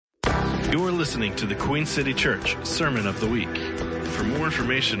You're listening to the Queen City Church Sermon of the Week. For more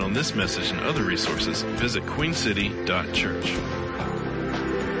information on this message and other resources, visit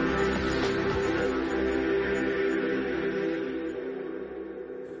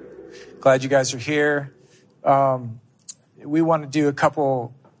queencity.church. Glad you guys are here. We want to do a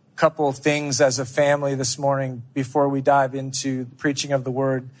couple of things as a family this morning before we dive into the preaching of the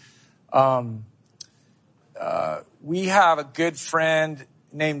word. We have a good friend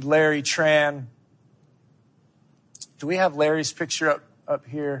named Larry Tran. Do we have Larry's picture up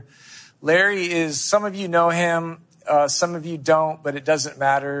here? Larry is, some of you know him, some of you don't, but it doesn't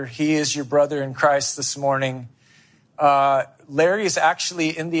matter. He is your brother in Christ this morning. Larry is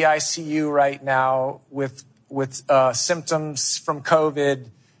actually in the ICU right now with symptoms from COVID,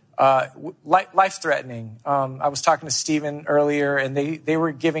 life-threatening. I was talking to Stephen earlier, and they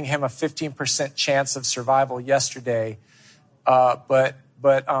were giving him a 15% chance of survival yesterday.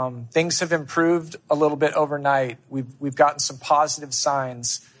 But things have improved a little bit overnight. We've gotten some positive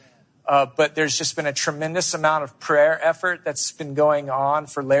signs. But there's just been a tremendous amount of prayer effort that's been going on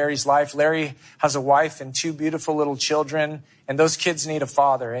for Larry's life. Larry has a wife and two beautiful little children, and those kids need a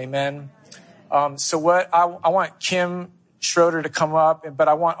father. Amen. So what I want Kim Schroeder to come up, but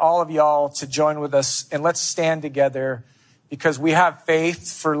I want all of y'all to join with us, and let's stand together because we have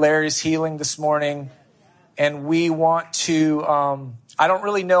faith for Larry's healing this morning, and we want to, I don't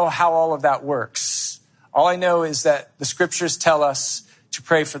really know how all of that works. All I know is that the scriptures tell us to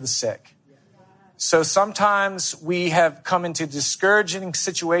pray for the sick. So sometimes we have come into discouraging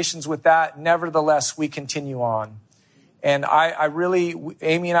situations with that. Nevertheless, we continue on. And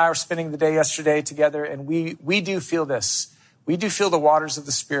Amy and I were spending the day yesterday together, and we do feel this. We do feel the waters of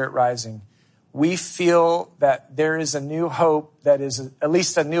the Spirit rising. We feel that there is a new hope that is, at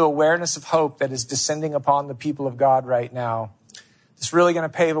least a new awareness of hope that is descending upon the people of God right now. It's really going to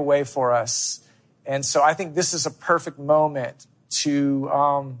pave a way for us. And so I think this is a perfect moment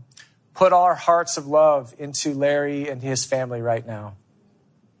to put our hearts of love into Larry and his family right now.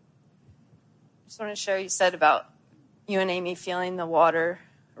 I just want to share, you said about you and Amy feeling the water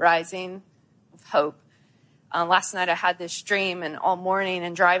rising of hope. Last night I had this dream, and all morning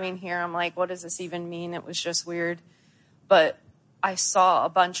and driving here, I'm like, what does this even mean? It was just weird. But I saw a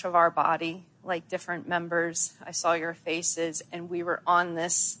bunch of our body, like different members. I saw your faces, and we were on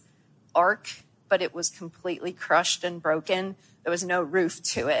this ark, but it was completely crushed and broken. There was no roof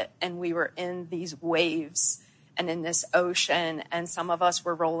to it, and we were in these waves and in this ocean, and some of us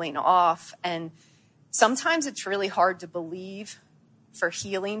were rolling off. And sometimes it's really hard to believe for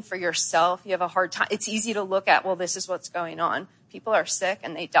healing for yourself. You have a hard time. It's easy to look at, well, this is what's going on. People are sick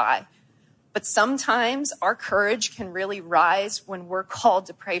and they die. But sometimes our courage can really rise when we're called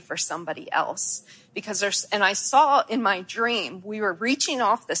to pray for somebody else. And I saw in my dream, we were reaching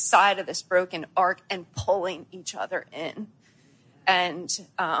off the side of this broken ark and pulling each other in. And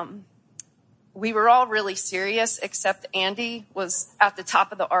we were all really serious, except Andy was at the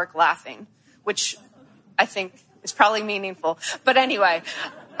top of the ark laughing, which I think is probably meaningful. But anyway,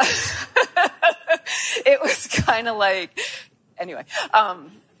 it was kind of like, anyway.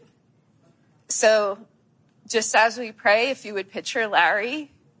 So just as we pray, if you would picture Larry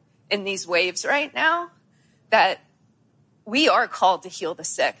in these waves right now, that we are called to heal the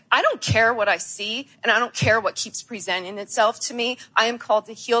sick. I don't care what I see, and I don't care what keeps presenting itself to me. I am called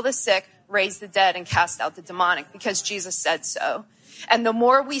to heal the sick, raise the dead, and cast out the demonic, because Jesus said so. And the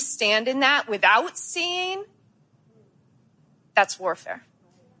more we stand in that without seeing, that's warfare.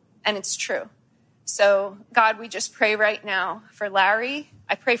 And it's true. So, God, we just pray right now for Larry.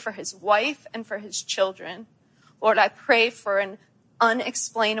 I pray for his wife and for his children. Lord, I pray for an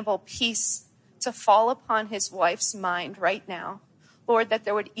unexplainable peace to fall upon his wife's mind right now. Lord, that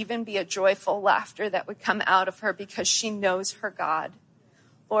there would even be a joyful laughter that would come out of her because she knows her God.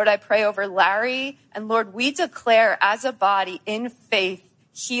 Lord, I pray over Larry. And Lord, we declare as a body in faith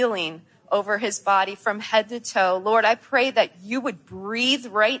healing over his body from head to toe. Lord, I pray that you would breathe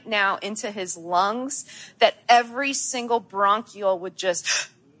right now into his lungs, that every single bronchiole would just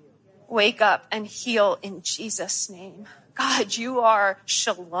wake up and heal in Jesus' name. God, you are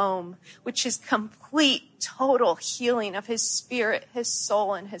shalom, which is complete, total healing of his spirit, his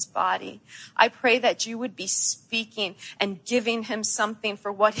soul, and his body. I pray that you would be speaking and giving him something for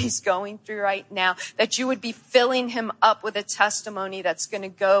what he's going through right now, that you would be filling him up with a testimony that's going to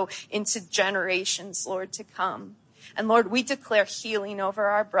go into generations, Lord, to come. And Lord, we declare healing over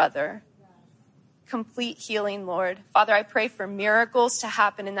our brother. Complete healing, Lord. Father, I pray for miracles to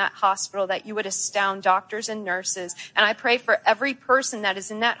happen in that hospital, that you would astound doctors and nurses. And I pray for every person that is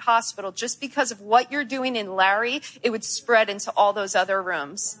in that hospital, just because of what you're doing in Larry, it would spread into all those other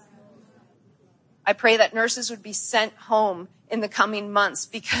rooms. I pray that nurses would be sent home in the coming months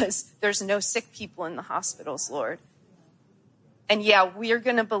because there's no sick people in the hospitals, Lord. And yeah, we are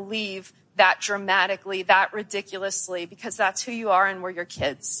going to believe that dramatically, that ridiculously, because that's who you are and we're your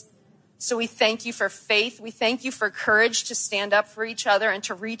kids. So we thank you for faith. We thank you for courage to stand up for each other and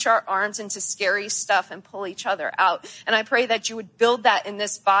to reach our arms into scary stuff and pull each other out. And I pray that you would build that in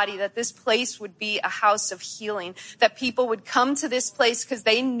this body, that this place would be a house of healing, that people would come to this place because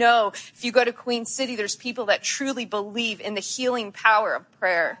they know if you go to Queen City, there's people that truly believe in the healing power of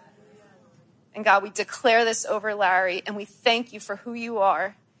prayer. And God, we declare this over Larry, and we thank you for who you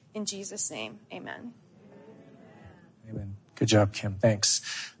are. In Jesus' name, amen. Amen. Good job, Kim.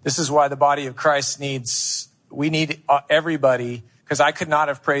 Thanks. This is why the body of Christ we need everybody, because I could not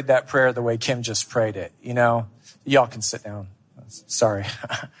have prayed that prayer the way Kim just prayed it. You know, y'all can sit down. Sorry.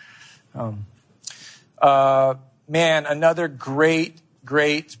 Man, another great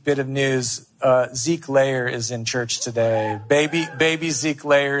bit of news. Zeke Layer is in church today. Baby Zeke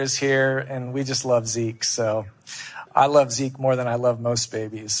Layer is here, and we just love Zeke. So I love Zeke more than I love most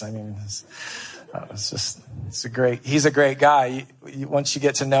babies. I mean, he's a great guy. Once you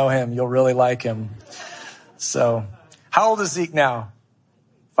get to know him, you'll really like him. So how old is Zeke now?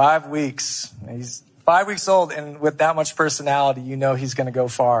 5 weeks. He's 5 weeks old, and with that much personality, you know he's going to go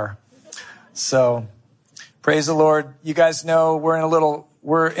far. So praise the Lord. You guys know we're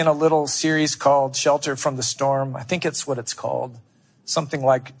in a little series called Shelter from the Storm. I think it's what it's called. Something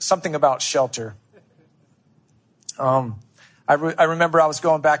about shelter. I remember I was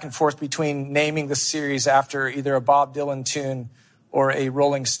going back and forth between naming the series after either a Bob Dylan tune or a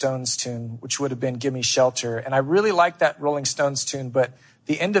Rolling Stones tune, which would have been Gimme Shelter. And I really like that Rolling Stones tune, but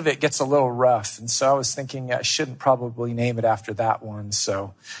the end of it gets a little rough. And so I was thinking I shouldn't probably name it after that one.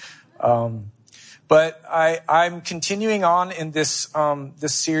 So, but I'm continuing on in this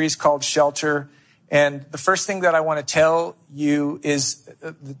series called Shelter. And the first thing that I want to tell you is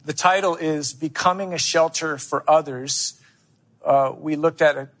the title is Becoming a Shelter for Others. We looked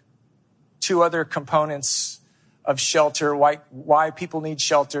at two other components of shelter, why people need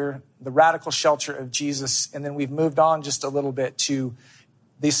shelter, the radical shelter of Jesus. And then we've moved on just a little bit to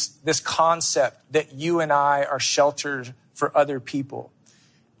this concept that you and I are sheltered for other people.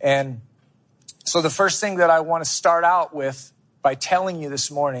 And so the first thing that I want to start out with by telling you this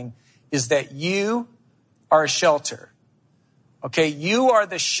morning is that you are a shelter. Okay, you are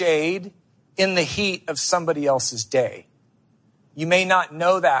the shade in the heat of somebody else's day. You may not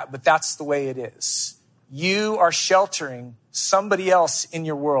know that, but that's the way it is. You are sheltering somebody else in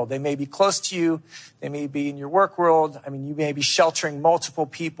your world. They may be close to you. They may be in your work world. I mean, you may be sheltering multiple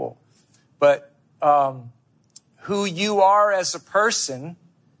people. But who you are as a person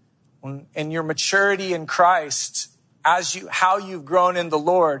and your maturity in Christ, how you've grown in the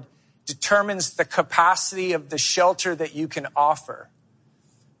Lord, determines the capacity of the shelter that you can offer.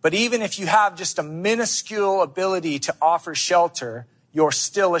 But even if you have just a minuscule ability to offer shelter, you're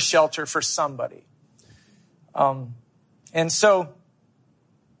still a shelter for somebody. And so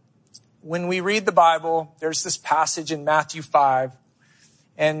when we read the Bible, there's this passage in Matthew 5,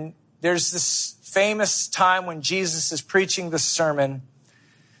 and there's this famous time when Jesus is preaching this sermon,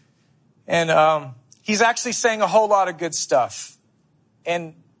 and he's actually saying a whole lot of good stuff.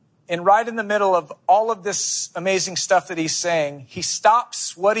 And right in the middle of all of this amazing stuff that he's saying, he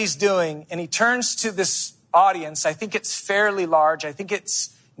stops what he's doing and he turns to this audience. I think it's fairly large. I think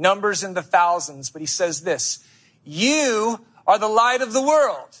it's numbers in the thousands, but he says this: you are the light of the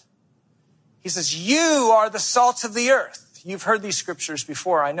world. He says, you are the salt of the earth. You've heard these scriptures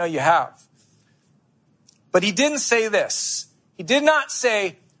before. I know you have. But he didn't say this. He did not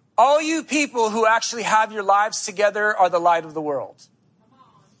say, all you people who actually have your lives together are the light of the world.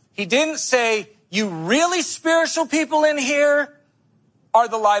 He didn't say, you really spiritual people in here are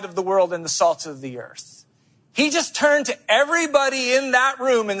the light of the world and the salt of the earth. He just turned to everybody in that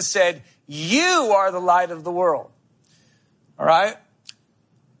room and said, you are the light of the world. All right?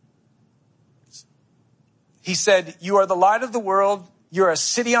 He said, you are the light of the world. You're a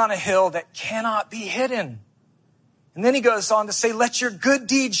city on a hill that cannot be hidden. And then he goes on to say, let your good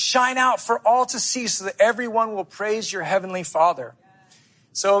deeds shine out for all to see so that everyone will praise your heavenly Father.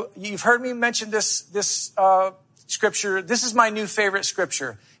 So you've heard me mention this scripture. This is my new favorite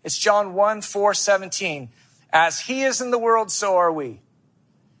scripture. It's John 1:4-17. As he is in the world, so are we.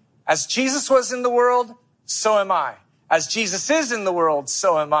 As Jesus was in the world, so am I. As Jesus is in the world,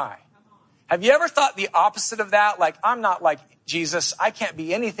 so am I. Have you ever thought the opposite of that? Like, I'm not like Jesus. I can't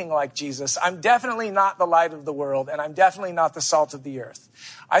be anything like Jesus. I'm definitely not the light of the world, and I'm definitely not the salt of the earth.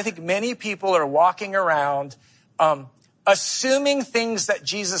 I think many people are walking around assuming things that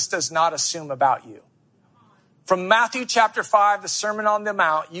Jesus does not assume about you. From Matthew chapter 5, the Sermon on the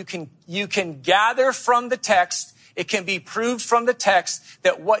Mount, you can gather from the text, it can be proved from the text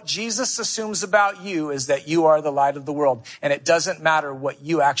that what Jesus assumes about you is that you are the light of the world. And it doesn't matter what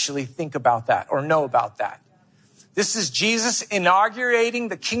you actually think about that or know about that. This is Jesus inaugurating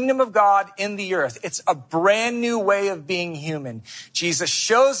the kingdom of God in the earth. It's a brand new way of being human. Jesus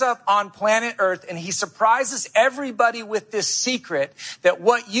shows up on planet Earth and he surprises everybody with this secret that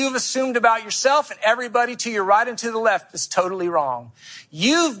what you've assumed about yourself and everybody to your right and to the left is totally wrong.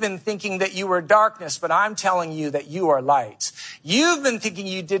 You've been thinking that you were darkness, but I'm telling you that you are light. You've been thinking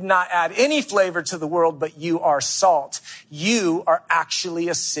you did not add any flavor to the world, but you are salt. You are actually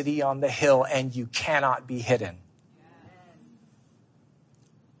a city on the hill and you cannot be hidden.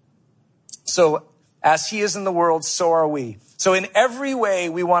 So as he is in the world, so are we. So in every way,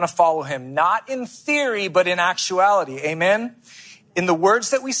 we want to follow him, not in theory, but in actuality. Amen? In the words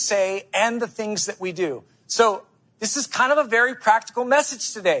that we say and the things that we do. So this is kind of a very practical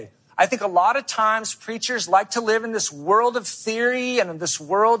message today. I think a lot of times preachers like to live in this world of theory and in this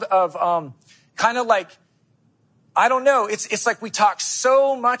world of kind of like, I don't know. It's like we talk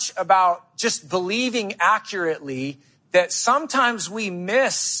so much about just believing accurately that sometimes we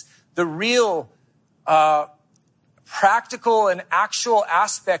miss the real practical and actual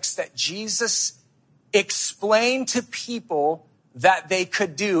aspects that Jesus explained to people that they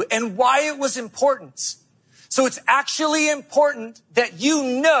could do and why it was important. So it's actually important that you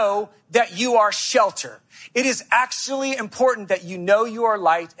know that you are shelter. It is actually important that you know you are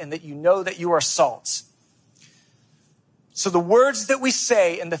light and that you know that you are salt. So the words that we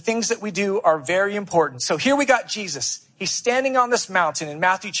say and the things that we do are very important. So here we got Jesus. He's standing on this mountain in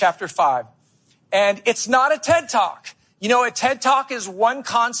Matthew chapter 5. And it's not a TED Talk. You know, a TED Talk is one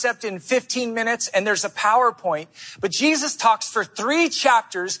concept in 15 minutes and there's a PowerPoint. But Jesus talks for 3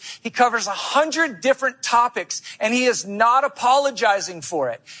 chapters. He covers 100 different topics and he is not apologizing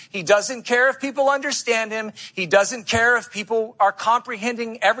for it. He doesn't care if people understand him. He doesn't care if people are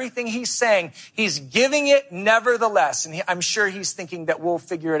comprehending everything he's saying. He's giving it nevertheless. And I'm sure he's thinking that we'll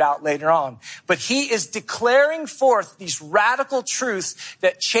figure it out later on. But he is declaring forth these radical truths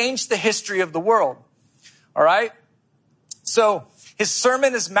that change the history of the world. All right? So his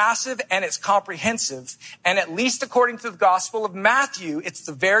sermon is massive and it's comprehensive. And at least according to the Gospel of Matthew, it's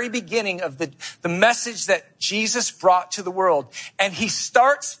the very beginning of the message that Jesus brought to the world. And he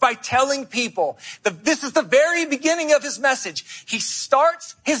starts by telling people, this is the very beginning of his message. He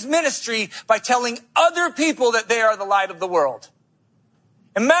starts his ministry by telling other people that they are the light of the world.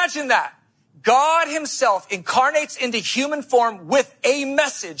 Imagine that. God himself incarnates into human form with a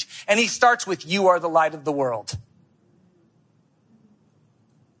message. And he starts with, you are the light of the world.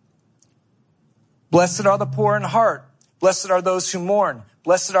 Blessed are the poor in heart. Blessed are those who mourn.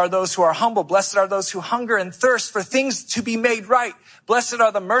 Blessed are those who are humble. Blessed are those who hunger and thirst for things to be made right. Blessed are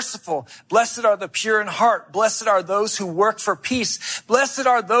the merciful. Blessed are the pure in heart. Blessed are those who work for peace. Blessed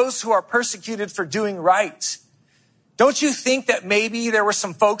are those who are persecuted for doing right. Don't you think that maybe there were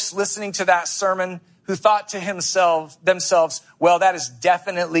some folks listening to that sermon who thought to themselves, well, that is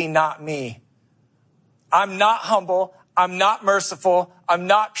definitely not me. I'm not humble. I'm not merciful. I'm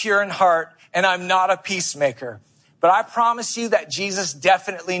not pure in heart. And I'm not a peacemaker. But I promise you that Jesus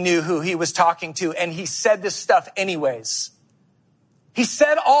definitely knew who he was talking to. And he said this stuff anyways. He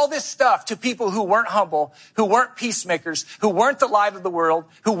said all this stuff to people who weren't humble, who weren't peacemakers, who weren't the light of the world,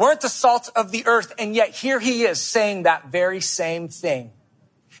 who weren't the salt of the earth. And yet here he is saying that very same thing.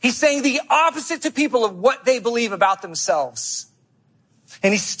 He's saying the opposite to people of what they believe about themselves.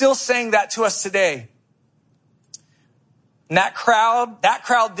 And he's still saying that to us today. And that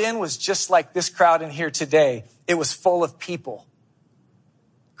crowd then was just like this crowd in here today. It was full of people.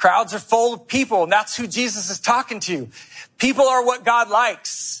 Crowds are full of people, and that's who Jesus is talking to. People are what God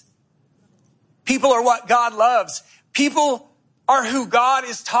likes. People are what God loves. People are who God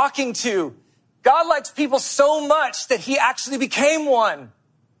is talking to. God likes people so much that he actually became one.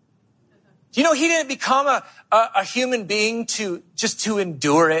 Do you know he didn't become a human being to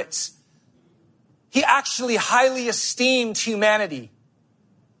endure it? He actually highly esteemed humanity.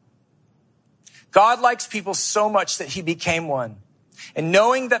 God likes people so much that he became one. And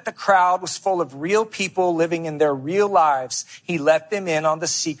knowing that the crowd was full of real people living in their real lives, he let them in on the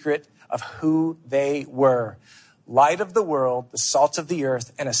secret of who they were. Light of the world, the salt of the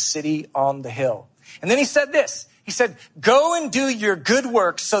earth, and a city on the hill. And then he said this. He said, go and do your good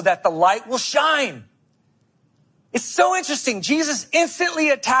works so that the light will shine. It's so interesting. Jesus instantly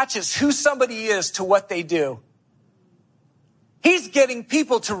attaches who somebody is to what they do. He's getting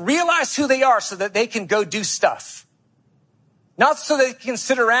people to realize who they are so that they can go do stuff. Not so they can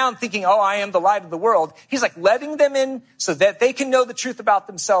sit around thinking, oh, I am the light of the world. He's like letting them in so that they can know the truth about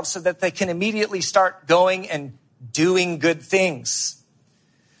themselves, so that they can immediately start going and doing good things.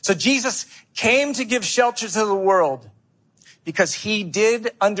 So Jesus came to give shelter to the world because he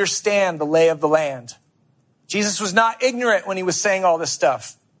did understand the lay of the land. Jesus was not ignorant when he was saying all this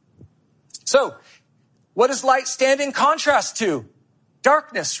stuff. So what does light stand in contrast to?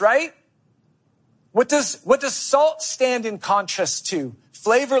 Darkness, right? What does salt stand in contrast to?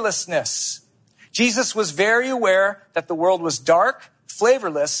 Flavorlessness. Jesus was very aware that the world was dark,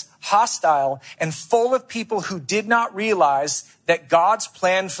 flavorless, hostile, and full of people who did not realize that God's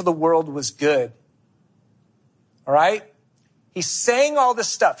plan for the world was good. All right? He's saying all this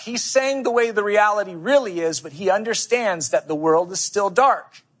stuff. He's saying the way the reality really is, but he understands that the world is still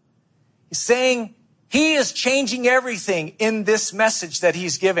dark. He's saying he is changing everything in this message that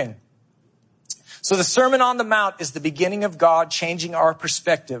he's giving. So the Sermon on the Mount is the beginning of God changing our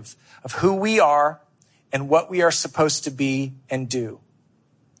perspective of who we are and what we are supposed to be and do.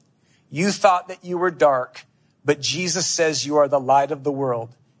 You thought that you were dark, but Jesus says you are the light of the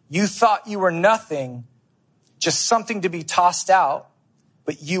world. You thought you were nothing, just something to be tossed out,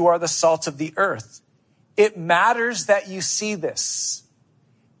 but you are the salt of the earth. It matters that you see this.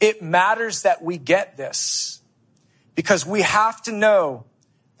 It matters that we get this, because we have to know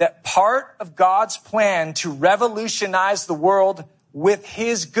that part of God's plan to revolutionize the world with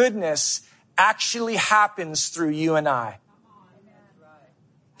his goodness actually happens through you and I.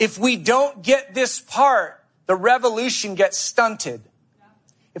 If we don't get this part, the revolution gets stunted.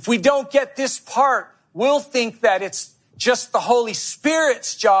 If we don't get this part, we'll think that it's just the Holy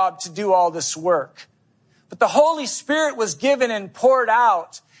Spirit's job to do all this work. But the Holy Spirit was given and poured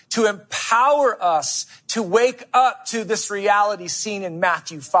out to empower us to wake up to this reality seen in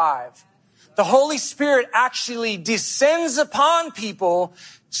Matthew 5. The Holy Spirit actually descends upon people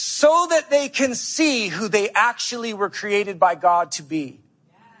so that they can see who they actually were created by God to be.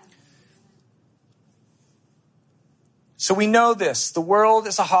 So we know this. The world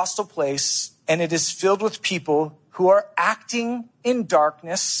is a hostile place, and it is filled with people who are acting in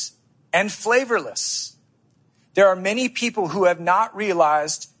darkness and flavorless. There are many people who have not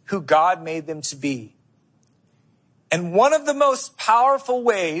realized who God made them to be. And one of the most powerful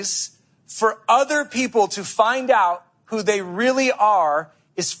ways for other people to find out who they really are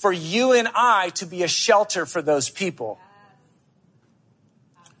is for you and I to be a shelter for those people.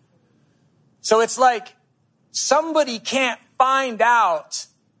 So it's like somebody can't find out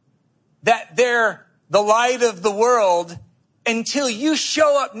that they're the light of the world until you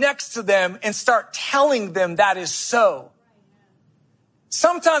show up next to them and start telling them that is so.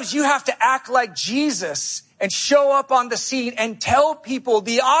 Sometimes you have to act like Jesus and show up on the scene and tell people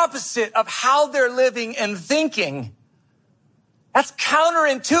the opposite of how they're living and thinking. That's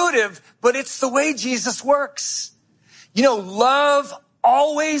counterintuitive, but it's the way Jesus works. You know, love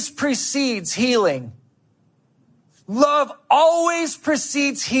always precedes healing. Love always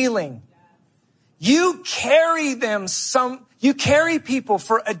precedes healing. You carry people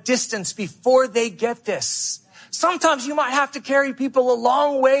for a distance before they get this. Sometimes you might have to carry people a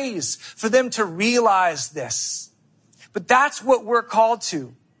long ways for them to realize this. But that's what we're called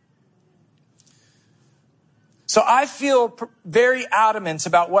to. So I feel very adamant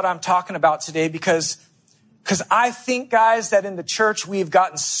about what I'm talking about today because I think, guys, that in the church we've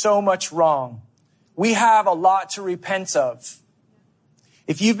gotten so much wrong. We have a lot to repent of.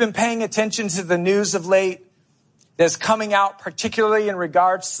 If you've been paying attention to the news of late that's coming out, particularly in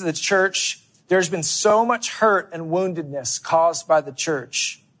regards to the church, there's been so much hurt and woundedness caused by the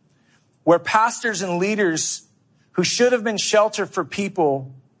church, where pastors and leaders who should have been shelter for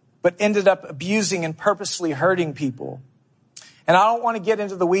people, but ended up abusing and purposely hurting people. And I don't want to get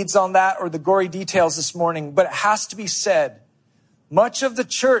into the weeds on that or the gory details this morning, but it has to be said, much of the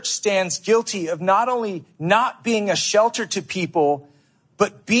church stands guilty of not only not being a shelter to people,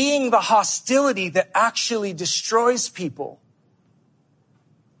 but being the hostility that actually destroys people.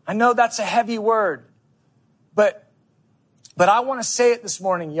 I know that's a heavy word, but I want to say it this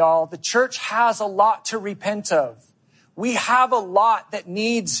morning, y'all. The church has a lot to repent of. We have a lot that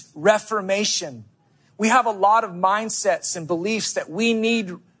needs reformation. We have a lot of mindsets and beliefs that we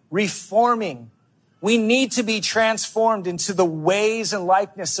need reforming. We need to be transformed into the ways and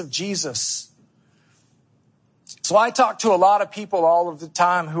likeness of Jesus. So I talk to a lot of people all of the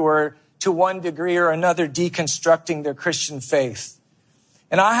time who are, to one degree or another, deconstructing their Christian faith.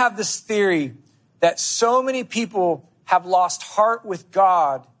 And I have this theory that so many people have lost heart with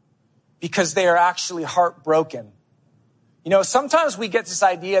God because they are actually heartbroken. You know, sometimes we get this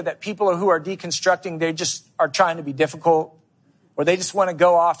idea that people who are deconstructing, they just are trying to be difficult. or they just want to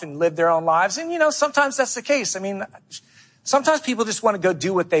go off and live their own lives. And, sometimes that's the case. I mean, sometimes people just want to go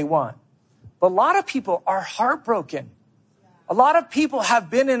do what they want. But a lot of people are heartbroken. A lot of people have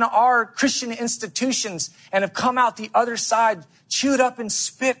been in our Christian institutions and have come out the other side, chewed up and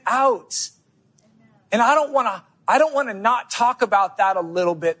spit out. And I don't want to not talk about that a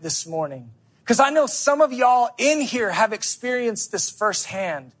little bit this morning, because I know some of y'all in here have experienced this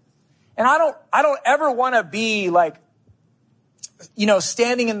firsthand. And I don't ever want to be like,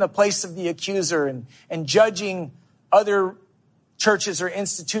 standing in the place of the accuser and judging other churches or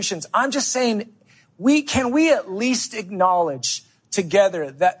institutions. I'm just saying, can we at least acknowledge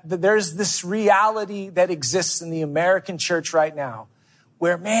together that there's this reality that exists in the American church right now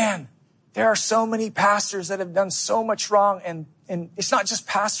where, man, there are so many pastors that have done so much wrong. And it's not just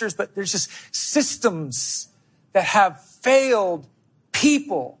pastors, but there's just systems that have failed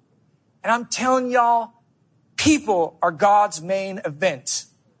people. And I'm telling y'all, people are God's main event.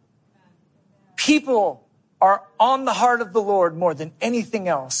 People are on the heart of the Lord more than anything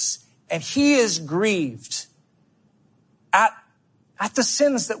else. And he is grieved at the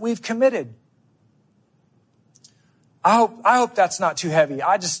sins that we've committed. I hope that's not too heavy.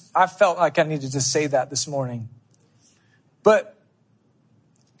 I felt like I needed to say that this morning. But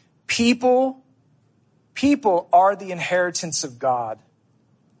people are the inheritance of God.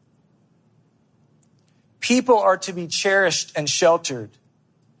 People are to be cherished and sheltered.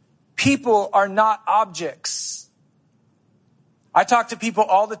 People are not objects. I talk to people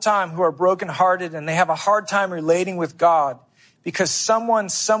all the time who are brokenhearted and they have a hard time relating with God because someone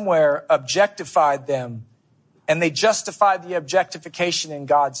somewhere objectified them and they justified the objectification in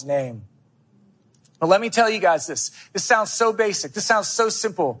God's name. But let me tell you guys this. This sounds so basic. This sounds so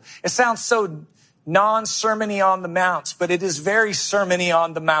simple. It sounds so non-sermony on the Mount, but it is very sermony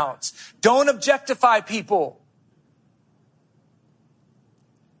on the Mount. Don't objectify people.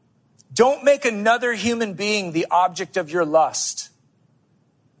 Don't make another human being the object of your lust.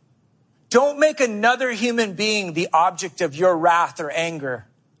 Don't make another human being the object of your wrath or anger.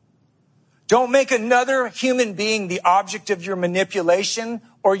 Don't make another human being the object of your manipulation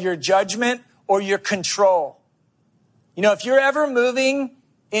or your judgment or your control. If you're ever moving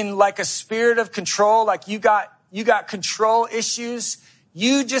in like a spirit of control, like you got control issues,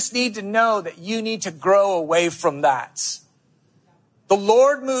 you just need to know that you need to grow away from that. The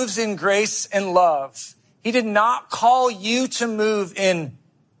Lord moves in grace and love. He did not call you to move in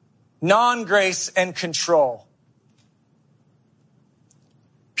non-grace and control.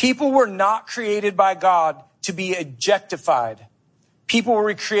 People were not created by God to be objectified. People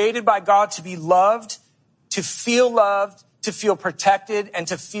were created by God to be loved, to feel protected, and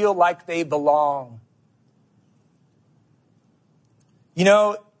to feel like they belong.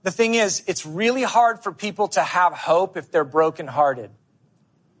 The thing is, it's really hard for people to have hope if they're brokenhearted.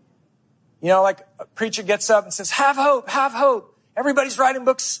 Like a preacher gets up and says, have hope, have hope. Everybody's writing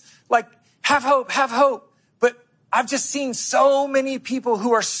books like, have hope, have hope. But I've just seen so many people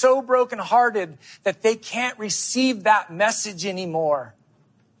who are so brokenhearted that they can't receive that message anymore.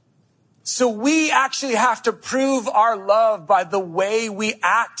 So we actually have to prove our love by the way we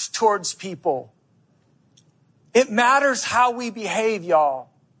act towards people. It matters how we behave, y'all.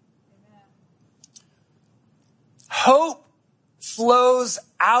 Hope flows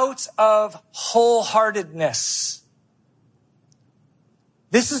out of wholeheartedness.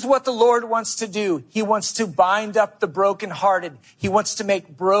 This is what the Lord wants to do. He wants to bind up the brokenhearted. He wants to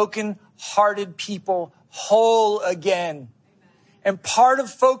make brokenhearted people whole again. And part of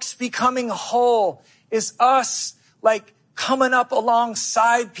folks becoming whole is us like coming up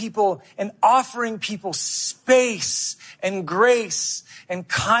alongside people and offering people space and grace and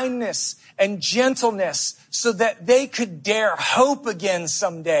kindness and gentleness so that they could dare hope again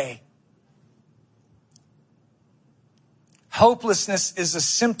someday. Hopelessness is a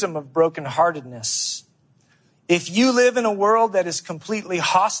symptom of brokenheartedness. If you live in a world that is completely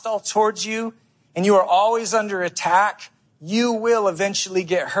hostile towards you and you are always under attack, you will eventually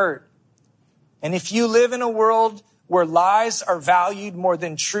get hurt. And if you live in a world where lies are valued more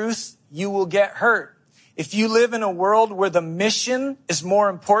than truth, you will get hurt. If you live in a world where the mission is more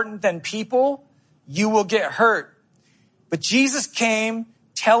important than people, you will get hurt. But Jesus came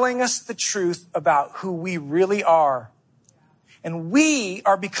telling us the truth about who we really are. And we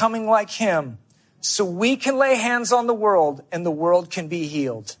are becoming like him so we can lay hands on the world and the world can be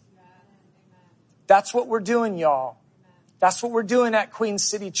healed. That's what we're doing, y'all. That's what we're doing at Queen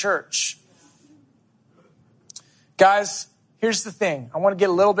City Church. Guys, here's the thing. I want to get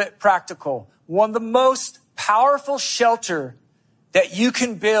a little bit practical. One of the most powerful shelter that you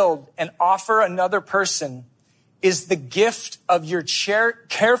can build and offer another person is the gift of your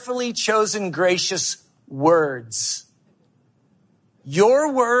carefully chosen gracious words.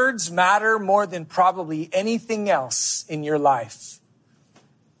 Your words matter more than probably anything else in your life.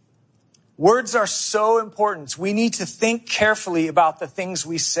 Words are so important. We need to think carefully about the things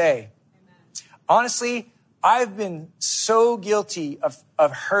we say. Honestly, I've been so guilty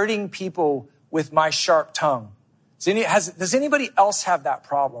of hurting people with my sharp tongue. Does anybody else have that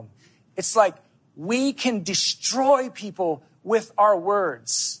problem? It's like we can destroy people with our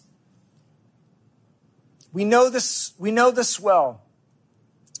words. We know this well.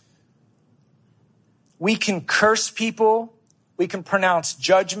 We can curse people. We can pronounce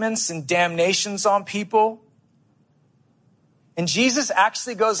judgments and damnations on people. And Jesus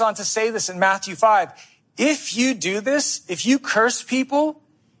actually goes on to say this in Matthew 5. If you do this, if you curse people,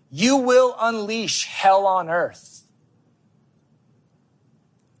 you will unleash hell on earth.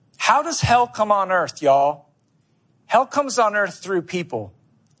 How does hell come on earth, y'all? Hell comes on earth through people.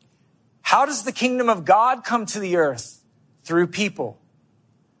 How does the kingdom of God come to the earth? Through people.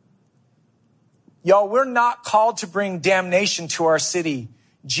 Y'all, we're not called to bring damnation to our city.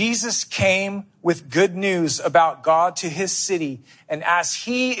 Jesus came with good news about God to his city. And as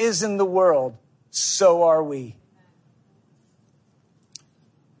he is in the world, so are we.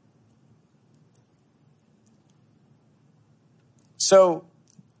 So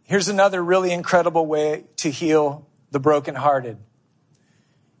here's another really incredible way to heal the brokenhearted.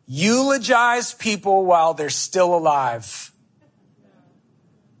 Eulogize people while they're still alive.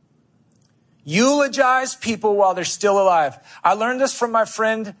 Eulogize people while they're still alive. I learned this from my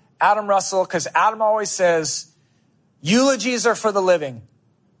friend Adam Russell, because Adam always says, eulogies are for the living.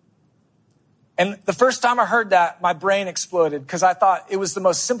 And the first time I heard that, my brain exploded, because I thought it was the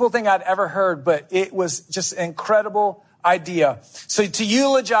most simple thing I'd ever heard, but it was just an incredible idea. So to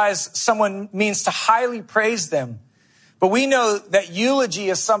eulogize someone means to highly praise them. But we know that eulogy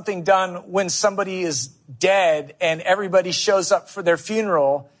is something done when somebody is dead and everybody shows up for their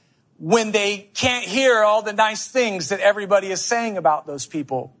funeral, when they can't hear all the nice things that everybody is saying about those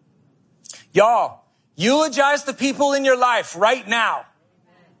people. Y'all, eulogize the people in your life right now.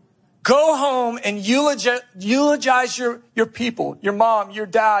 Go home and eulogize your people, your mom, your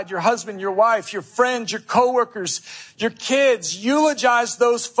dad, your husband, your wife, your friends, your coworkers, your kids. Eulogize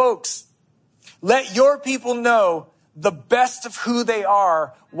those folks. Let your people know the best of who they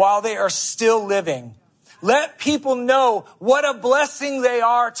are while they are still living. Let people know what a blessing they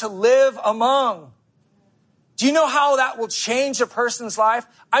are to live among. Do you know how that will change a person's life?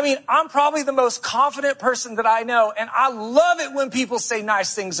 I mean, I'm probably the most confident person that I know, and I love it when people say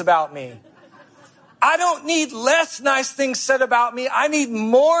nice things about me. I don't need less nice things said about me. I need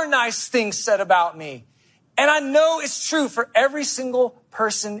more nice things said about me. And I know it's true for every single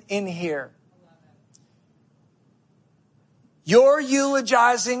person in here. Your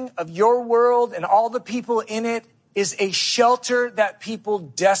eulogizing of your world and all the people in it is a shelter that people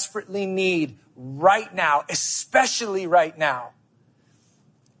desperately need right now, especially right now.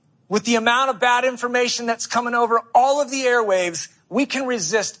 With the amount of bad information that's coming over all of the airwaves, we can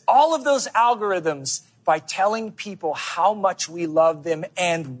resist all of those algorithms by telling people how much we love them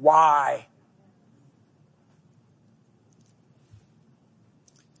and why.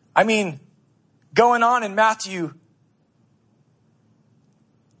 I mean, going on in Matthew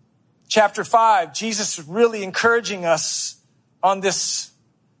Chapter 5, Jesus is really encouraging us on this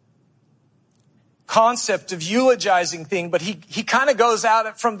concept of eulogizing thing, but he kind of goes at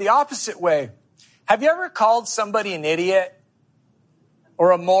it from the opposite way. Have you ever called somebody an idiot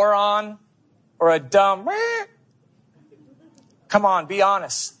or a moron or a dumb? Come on, be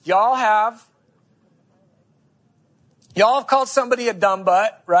honest. Y'all have called somebody a dumb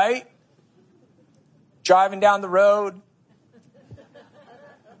butt, right? Driving down the road.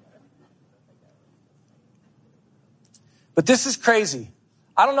 But this is crazy.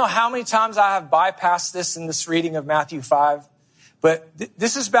 I don't know how many times I have bypassed this in this reading of Matthew 5, but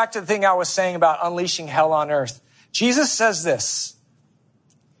this is back to the thing I was saying about unleashing hell on earth. Jesus says this.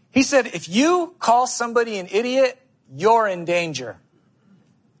 He said, if you call somebody an idiot, you're in danger.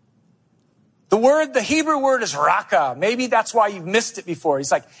 The Hebrew word is raka. Maybe that's why you've missed it before.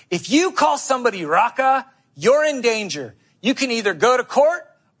 He's like, if you call somebody raka, you're in danger. You can either go to court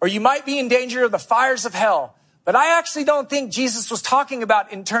or you might be in danger of the fires of hell. But But I actually don't think Jesus was talking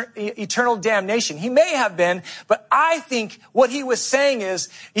about eternal damnation. He may have been, but I think what he was saying is,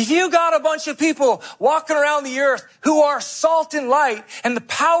 if you got a bunch of people walking around the earth who are salt and light, and the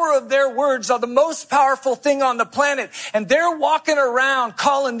power of their words are the most powerful thing on the planet, and they're walking around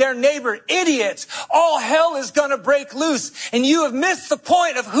calling their neighbor idiots, all hell is going to break loose. And you have missed the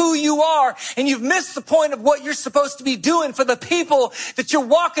point of who you are, and you've missed the point of what you're supposed to be doing for the people that you're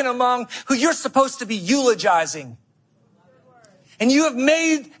walking among, who you're supposed to be eulogizing. And you have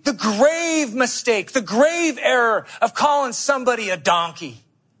made the grave mistake, the grave error of calling somebody a donkey.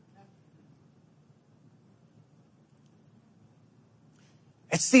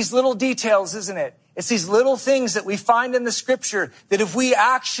 It's these little details, isn't it? It's these little things that we find in the scripture that if we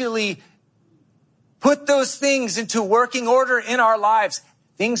actually put those things into working order in our lives,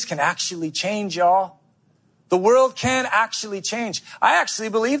 things can actually change, y'all. The world can actually change. I actually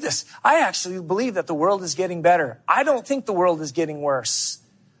believe this. I actually believe that the world is getting better. I don't think the world is getting worse.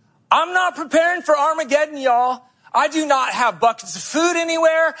 I'm not preparing for Armageddon, y'all. I do not have buckets of food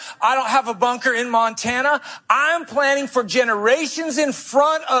anywhere. I don't have a bunker in Montana. I'm planning for generations in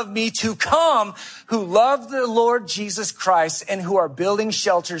front of me to come who love the Lord Jesus Christ and who are building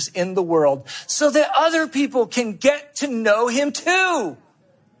shelters in the world so that other people can get to know him too.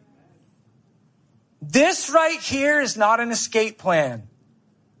 This right here is not an escape plan.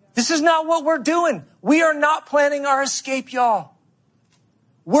 This is not what we're doing. We are not planning our escape, y'all.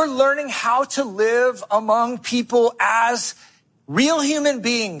 We're learning how to live among people as real human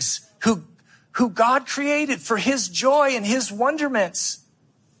beings who God created for his joy and his wonderments.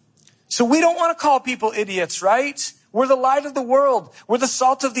 So we don't want to call people idiots, right? We're the light of the world. We're the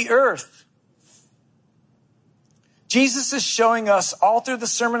salt of the earth. Jesus is showing us all through the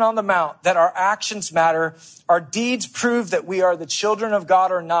Sermon on the Mount that our actions matter. Our deeds prove that we are the children of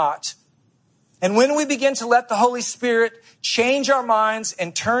God or not. And when we begin to let the Holy Spirit change our minds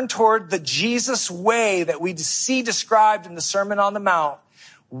and turn toward the Jesus way that we see described in the Sermon on the Mount,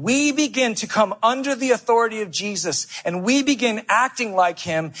 we begin to come under the authority of Jesus, and we begin acting like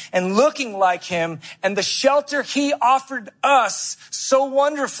him and looking like him, and the shelter he offered us so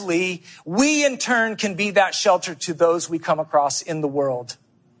wonderfully, we in turn can be that shelter to those we come across in the world.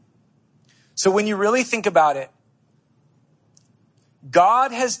 So when you really think about it,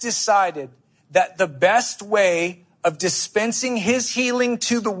 God has decided that the best way of dispensing his healing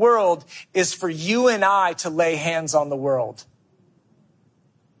to the world is for you and I to lay hands on the world.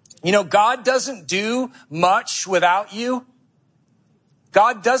 You know, God doesn't do much without you.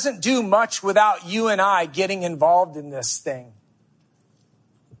 God doesn't do much without you and I getting involved in this thing.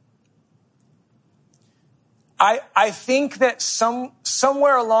 I think that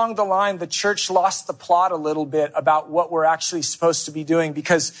somewhere along the line, the church lost the plot a little bit about what we're actually supposed to be doing,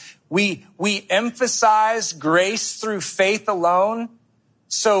 because we emphasize grace through faith alone.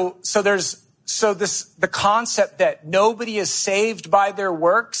 So the concept that nobody is saved by their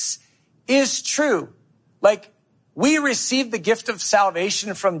works is true. Like, we receive the gift of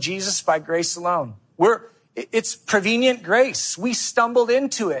salvation from Jesus by grace alone. It's prevenient grace. We stumbled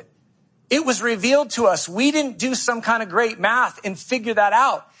into it. It was revealed to us. We didn't do some kind of great math and figure that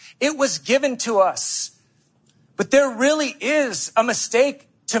out. It was given to us. But there really is a mistake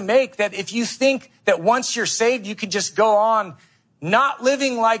to make, that if you think that once you're saved, you can just go on not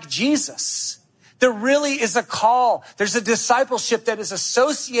living like Jesus. There really is a call. There's a discipleship that is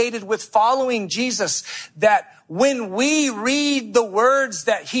associated with following Jesus, that when we read the words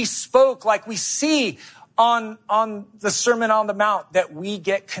that he spoke, like we see on the Sermon on the Mount, that we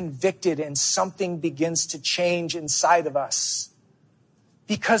get convicted and something begins to change inside of us.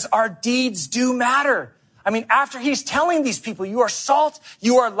 Because our deeds do matter. I mean, after he's telling these people, you are salt,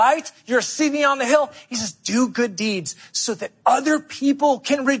 you are light, you're a city on the hill, he says, do good deeds so that other people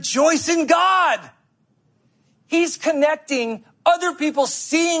can rejoice in God. He's connecting other people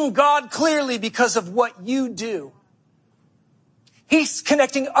seeing God clearly because of what you do. He's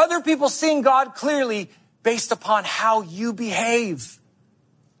connecting other people seeing God clearly based upon how you behave.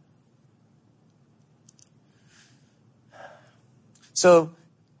 So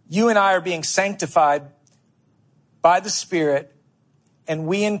you and I are being sanctified by the Spirit, and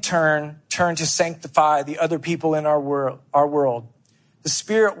we in turn to sanctify the other people in our world. The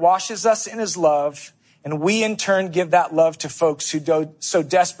Spirit washes us in his love, and we in turn give that love to folks who so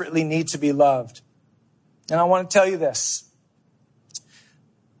desperately need to be loved. And I want to tell you this.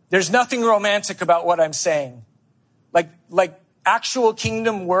 There's nothing romantic about what I'm saying. Like actual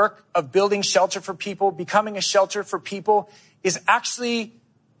kingdom work of building shelter for people, becoming a shelter for people, is actually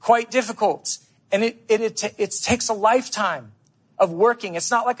quite difficult. And it takes a lifetime of working.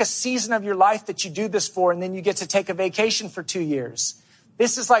 It's not like a season of your life that you do this for and then you get to take a vacation for 2 years.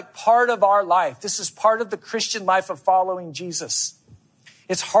 This is like part of our life. This is part of the Christian life of following Jesus.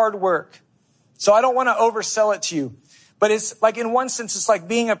 It's hard work. So I don't want to oversell it to you, but it's like, in one sense, it's like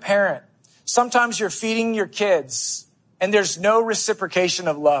being a parent. Sometimes you're feeding your kids and there's no reciprocation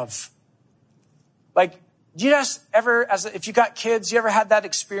of love. Like, do you guys ever, if you got kids, you ever had that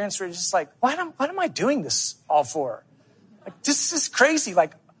experience where you're just like, what am I doing this all for? Like, this is crazy.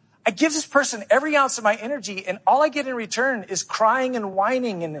 Like, I give this person every ounce of my energy and all I get in return is crying and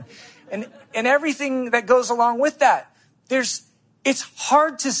whining and everything that goes along with that. It's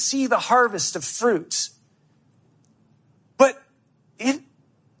hard to see the harvest of fruit, but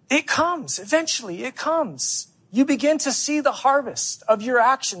it comes. Eventually it comes. You begin to see the harvest of your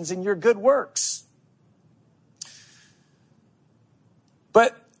actions and your good works.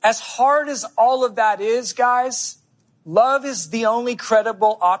 But as hard as all of that is, guys, love is the only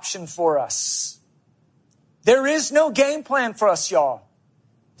credible option for us. There is no game plan for us, y'all.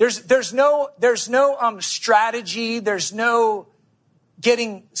 There's no strategy. There's no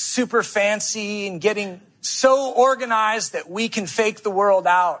getting super fancy and getting so organized that we can fake the world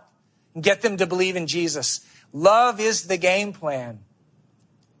out and get them to believe in Jesus. Love is the game plan.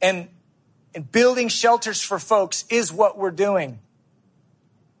 And building shelters for folks is what we're doing.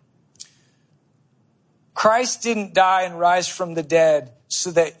 Christ didn't die and rise from the dead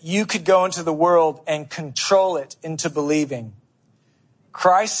so that you could go into the world and control it into believing.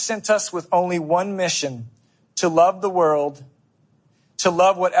 Christ sent us with only one mission: to love the world, to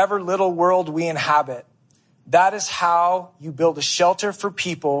love whatever little world we inhabit. That is how you build a shelter for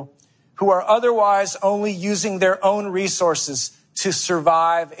people who are otherwise only using their own resources to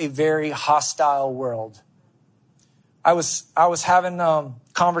survive a very hostile world. I was having a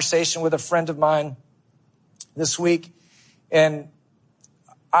conversation with a friend of mine this week, and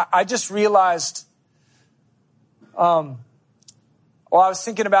I just realized, I was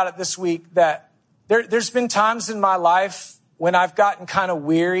thinking about it this week, that there's been times in my life when I've gotten kind of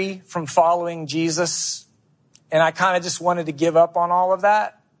weary from following Jesus, and I kind of just wanted to give up on all of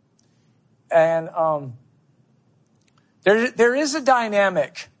that. And there is a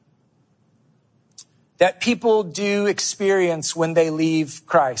dynamic that people do experience when they leave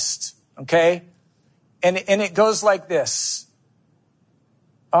Christ, okay? And it goes like this.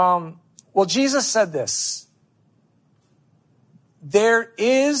 Well, Jesus said this: there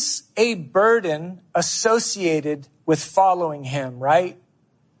is a burden associated with following him, right?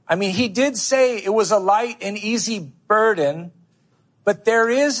 I mean, he did say it was a light and easy burden, but there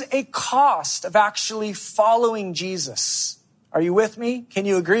is a cost of actually following Jesus. Are you with me? Can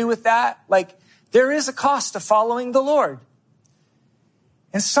you agree with that? Like, there is a cost to following the Lord.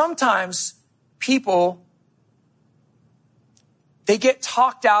 And sometimes people, they get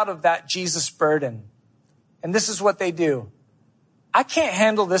talked out of that Jesus burden. And this is what they do. I can't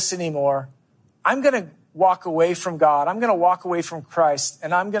handle this anymore. I'm going to walk away from God. I'm going to walk away from Christ,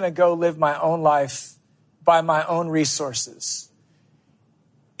 and I'm going to go live my own life by my own resources.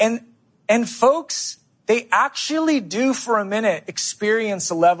 And folks, they actually do for a minute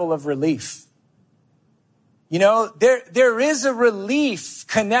experience a level of relief. You know, there is a relief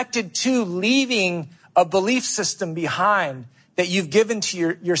connected to leaving a belief system behind that you've given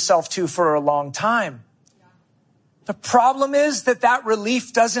to yourself to for a long time. The problem is that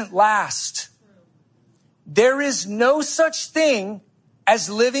relief doesn't last. There is no such thing as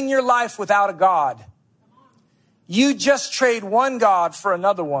living your life without a God. You just trade one God for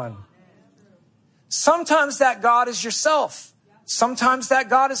another one. Sometimes that God is yourself. Sometimes that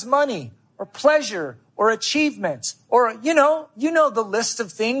God is money or pleasure or achievement, or, you know the list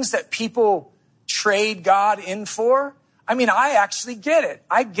of things that people trade God in for. I mean, I actually get it.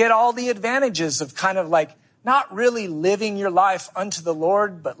 I get all the advantages of kind of like not really living your life unto the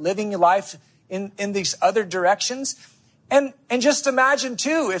Lord, but living your life in these other directions. And just imagine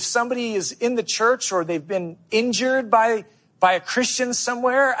too, if somebody is in the church or they've been injured by a Christian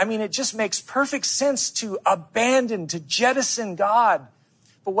somewhere, I mean, it just makes perfect sense to abandon, to jettison God.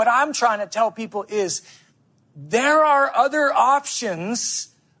 But what I'm trying to tell people is there are other options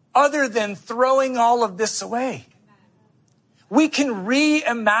other than throwing all of this away. We can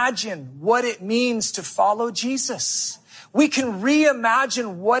reimagine what it means to follow Jesus. We can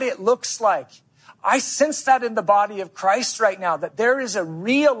reimagine what it looks like. I sense that in the body of Christ right now, that there is a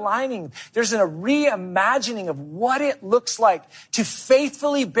realigning, there's a reimagining of what it looks like to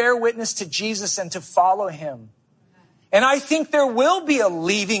faithfully bear witness to Jesus and to follow him. And I think there will be a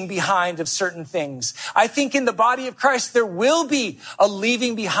leaving behind of certain things. I think in the body of Christ, there will be a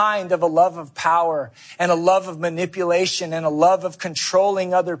leaving behind of a love of power and a love of manipulation and a love of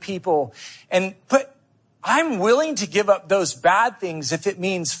controlling other people. But I'm willing to give up those bad things if it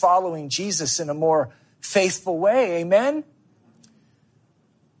means following Jesus in a more faithful way. Amen?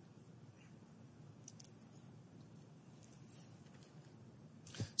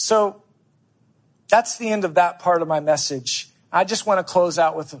 So that's the end of that part of my message. I just want to close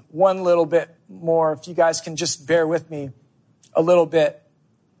out with one little bit more. If you guys can just bear with me a little bit.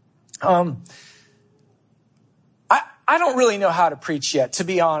 I don't really know how to preach yet, to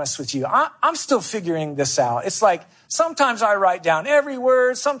be honest with you. I'm still figuring this out. It's like sometimes I write down every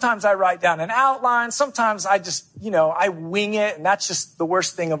word. Sometimes I write down an outline. Sometimes I just, I wing it. And that's just the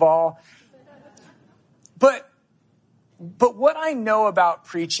worst thing of all. But what I know about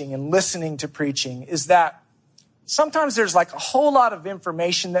preaching and listening to preaching is that sometimes there's like a whole lot of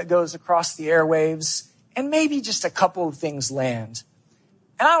information that goes across the airwaves and maybe just a couple of things land.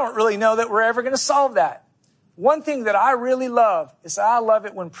 And I don't really know that we're ever going to solve that. One thing that I really love is I love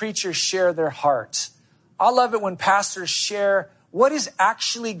it when preachers share their heart. I love it when pastors share what is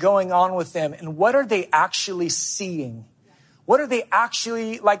actually going on with them and what are they actually seeing. What are they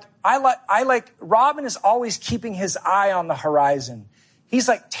actually like? I like Robin is always keeping his eye on the horizon. He's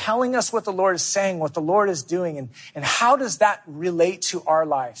like telling us what the Lord is saying, what the Lord is doing, and how does that relate to our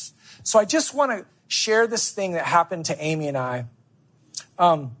life? So I just want to share this thing that happened to Amy and I.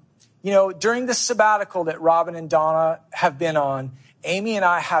 During the sabbatical that Robin and Donna have been on, Amy and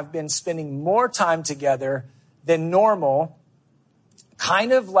I have been spending more time together than normal,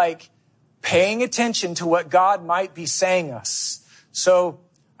 kind of like paying attention to what God might be saying us. So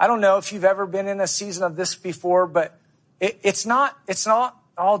I don't know if you've ever been in a season of this before, but it's not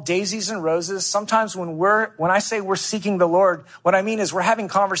all daisies and roses. Sometimes when I say we're seeking the Lord, what I mean is we're having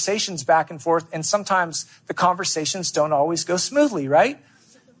conversations back and forth, and sometimes the conversations don't always go smoothly, right?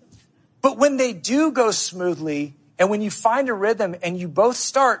 But when they do go smoothly, and when you find a rhythm and you both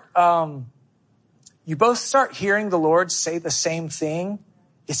start hearing the Lord say the same thing,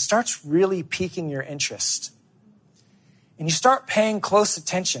 it starts really piquing your interest. And you start paying close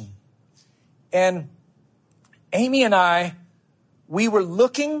attention. And Amy and I, we were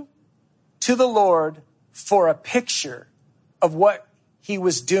looking to the Lord for a picture of what he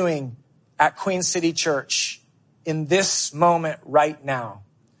was doing at Queen City Church in this moment right now.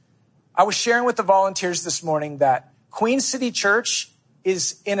 I was sharing with the volunteers this morning that Queen City Church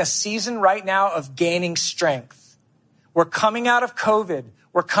is in a season right now of gaining strength. We're coming out of COVID.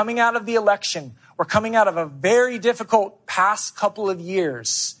 We're coming out of the election. We're coming out of a very difficult past couple of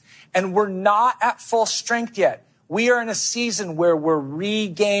years. And we're not at full strength yet. We are in a season where we're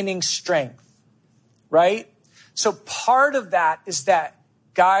regaining strength, right? So part of that is that,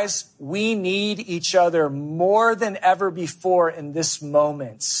 guys, we need each other more than ever before in this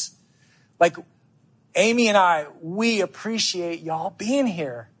moment. Like Amy and I, we appreciate y'all being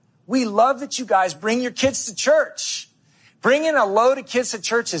here. We love that you guys bring your kids to church. Bringing a load of kids to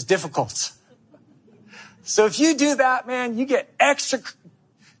church is difficult. So if you do that, man, you get extra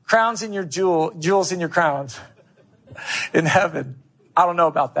crowns in your jewels in your crowns in heaven. I don't know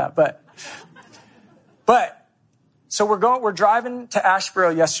about that, but so we're driving to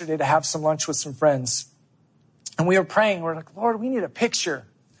Asheboro yesterday to have some lunch with some friends. And we were praying. We're like, Lord, we need a picture.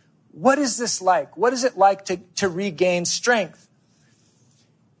 What is this like? What is it like to regain strength?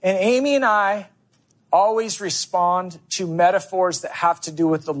 And Amy and I always respond to metaphors that have to do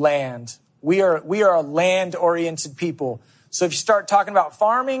with the land. We are a land-oriented people. So if you start talking about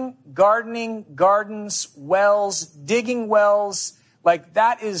farming, gardening, gardens, wells, digging wells, like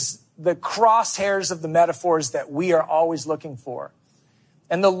that is the crosshairs of the metaphors that we are always looking for.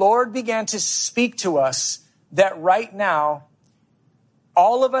 And the Lord began to speak to us that right now,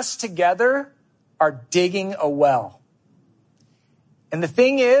 all of us together are digging a well. And the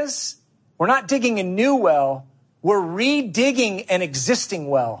thing is, we're not digging a new well. We're redigging an existing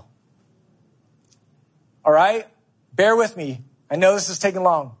well. All right? Bear with me. I know this is taking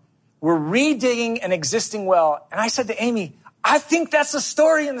long. We're redigging an existing well. And I said to Amy, I think that's a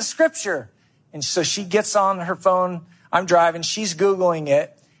story in the scripture. And so she gets on her phone. I'm driving. She's Googling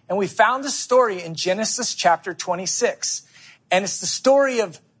it. And we found a story in Genesis chapter 26. And it's the story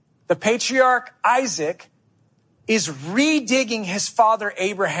of the patriarch Isaac is redigging his father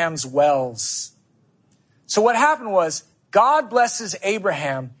Abraham's wells. So what happened was God blesses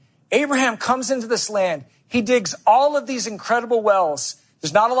Abraham. Abraham comes into this land. He digs all of these incredible wells.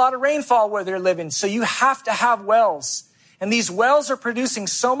 There's not a lot of rainfall where they're living, so you have to have wells. And these wells are producing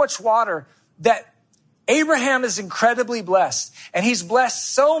so much water that Abraham is incredibly blessed, and he's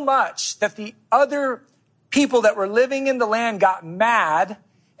blessed so much that the other people that were living in the land got mad.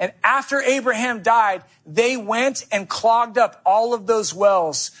 And after Abraham died, they went and clogged up all of those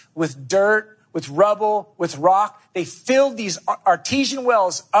wells with dirt, with rubble, with rock. They filled these artesian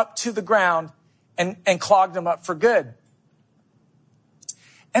wells up to the ground and clogged them up for good.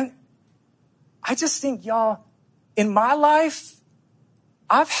 And I just think, y'all, in my life,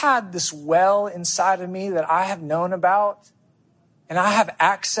 I've had this well inside of me that I have known about, and I have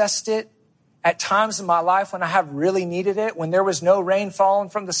accessed it at times in my life when I have really needed it. When there was no rain falling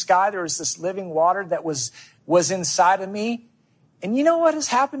from the sky, there was this living water that was inside of me. And you know what has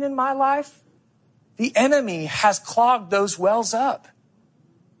happened in my life? The enemy has clogged those wells up.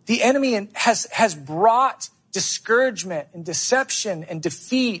 The enemy has brought discouragement and deception and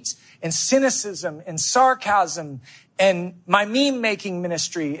defeat and cynicism and sarcasm and my meme-making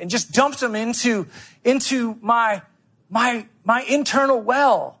ministry and just dumped them into my internal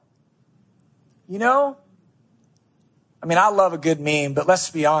well. You know? I mean, I love a good meme, but let's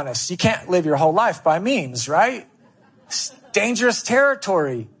be honest. You can't live your whole life by memes, right? It's dangerous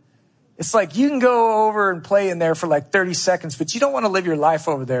territory. It's like you can go over and play in there for like 30 seconds, but you don't want to live your life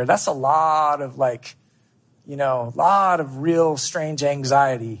over there. That's a lot of a lot of real strange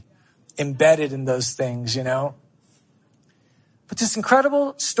anxiety embedded in those things, you know. But this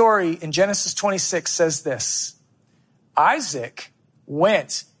incredible story in Genesis 26 says this. Isaac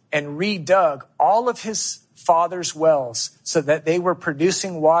went and redug all of his father's wells so that they were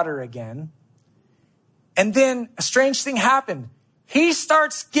producing water again. And then a strange thing happened. He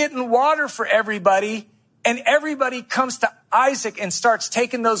starts getting water for everybody, and everybody comes to Isaac and starts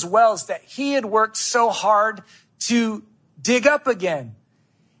taking those wells that he had worked so hard to dig up again.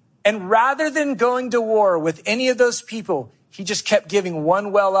 And rather than going to war with any of those people, he just kept giving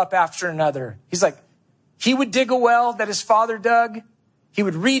one well up after another. He's like, he would dig a well that his father dug. He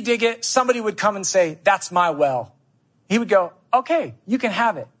would redig it. Somebody would come and say, that's my well. He would go, okay, you can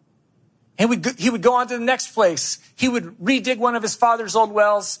have it. He would go on to the next place. He would redig one of his father's old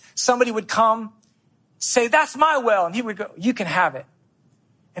wells. Somebody would come, say, that's my well. And he would go, you can have it.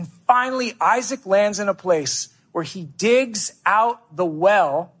 And finally, Isaac lands in a place where he digs out the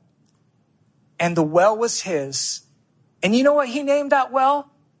well, and the well was his. And you know what he named that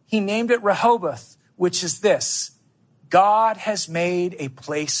well? He named it Rehoboth, which is this: God has made a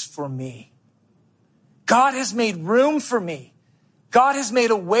place for me. God has made room for me. God has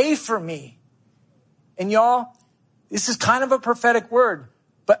made a way for me. And y'all, this is kind of a prophetic word,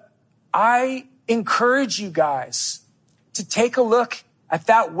 but I encourage you guys to take a look at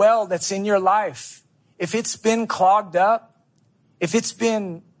that well that's in your life. If it's been clogged up, if it's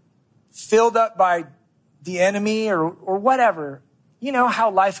been filled up by the enemy or whatever, you know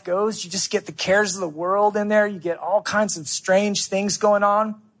how life goes. You just get the cares of the world in there. You get all kinds of strange things going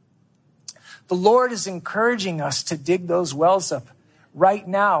on. The Lord is encouraging us to dig those wells up right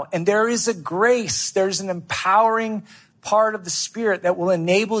now. And there is a grace, there's an empowering part of the Spirit that will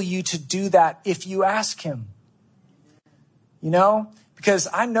enable you to do that if you ask him. You know, because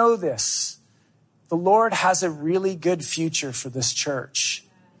I know this. The Lord has a really good future for this church.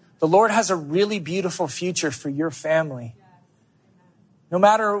 The Lord has a really beautiful future for your family. No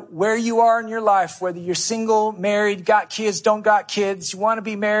matter where you are in your life, whether you're single, married, got kids, don't got kids, you want to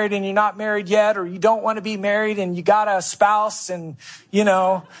be married and you're not married yet, or you don't want to be married and you got a spouse and, you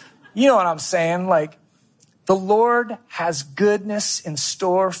know what I'm saying? Like, the Lord has goodness in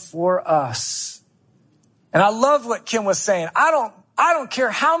store for us. And I love what Kim was saying. I don't care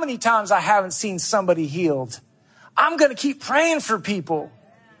how many times I haven't seen somebody healed. I'm going to keep praying for people.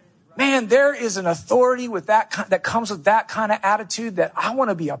 Man, there is an authority with that comes with that kind of attitude that I want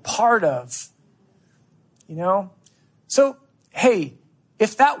to be a part of. You know? So, hey,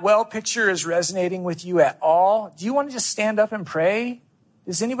 if that well picture is resonating with you at all, do you want to just stand up and pray?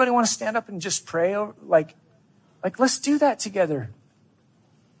 Does anybody want to stand up and just pray? Like let's do that together.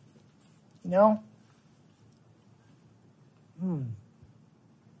 You know?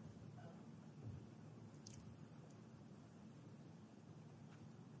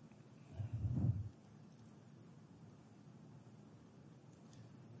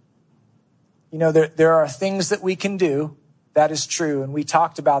 You know, there are things that we can do. That is true. And we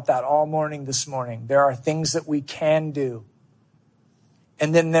talked about that all morning this morning. There are things that we can do.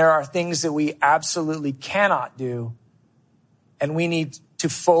 And then there are things that we absolutely cannot do. And we need to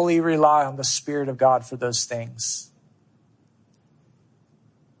fully rely on the Spirit of God for those things.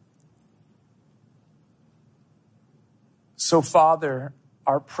 So, Father,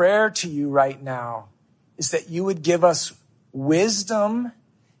 our prayer to you right now is that you would give us wisdom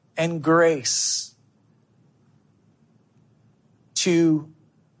and grace to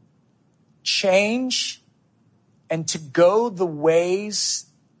change and to go the ways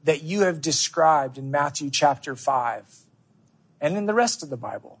that you have described in Matthew chapter 5 and in the rest of the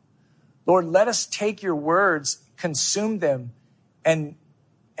Bible. Lord, let us take your words, consume them, and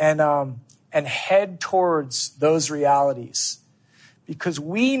head towards those realities. Because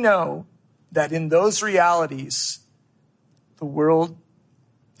we know that in those realities, the world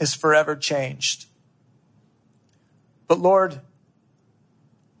is forever changed. But Lord,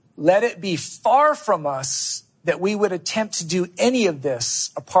 let it be far from us that we would attempt to do any of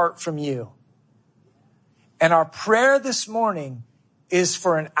this apart from you. And our prayer this morning is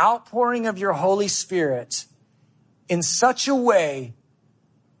for an outpouring of your Holy Spirit in such a way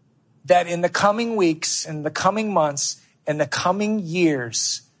that in the coming weeks, in the coming months, in the coming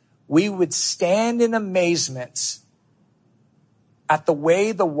years, we would stand in amazement at the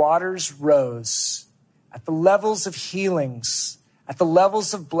way the waters rose, at the levels of healings, at the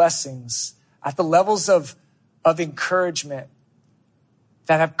levels of blessings, at the levels of encouragement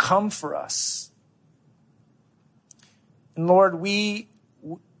that have come for us. And Lord, we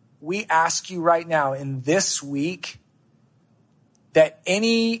ask you right now in this week that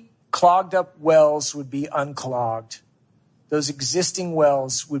any clogged up wells would be unclogged. Those existing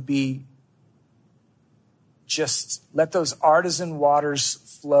wells would be just let those artesian waters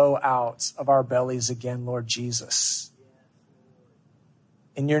flow out of our bellies again, Lord Jesus.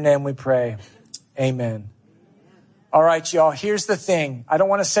 In your name we pray. Amen. All right, y'all, here's the thing. I don't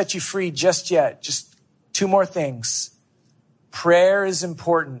want to set you free just yet. Just two more things. Prayer is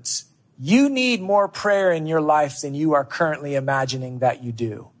important. You need more prayer in your life than you are currently imagining that you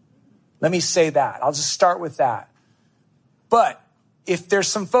do. Let me say that. I'll just start with that. But if there's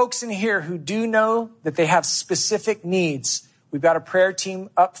some folks in here who do know that they have specific needs, we've got a prayer team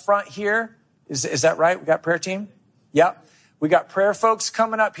up front here. Is that right? We got a prayer team? Yep. We got prayer folks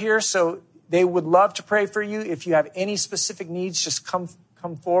coming up here, so they would love to pray for you. If you have any specific needs, just come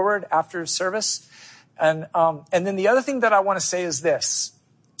forward after service. And then the other thing that I want to say is this.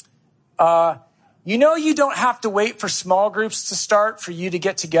 You know you don't have to wait for small groups to start for you to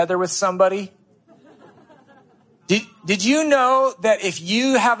get together with somebody. Did you know that if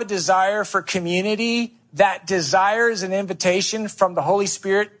you have a desire for community, that desire is an invitation from the Holy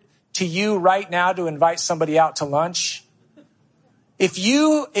Spirit to you right now to invite somebody out to lunch? If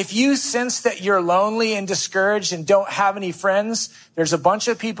you sense that you're lonely and discouraged and don't have any friends, there's a bunch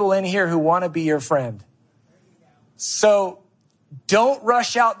of people in here who want to be your friend. So don't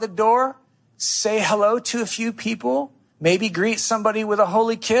rush out the door. Say hello to a few people. Maybe greet somebody with a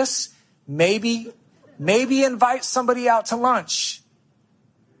holy kiss. Maybe invite somebody out to lunch.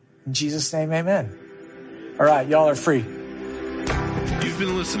 In Jesus' name, amen. All right, y'all are free. You've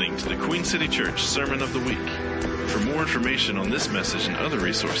been listening to the Queen City Church Sermon of the Week. For more information on this message and other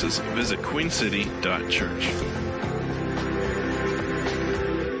resources, visit queencity.church.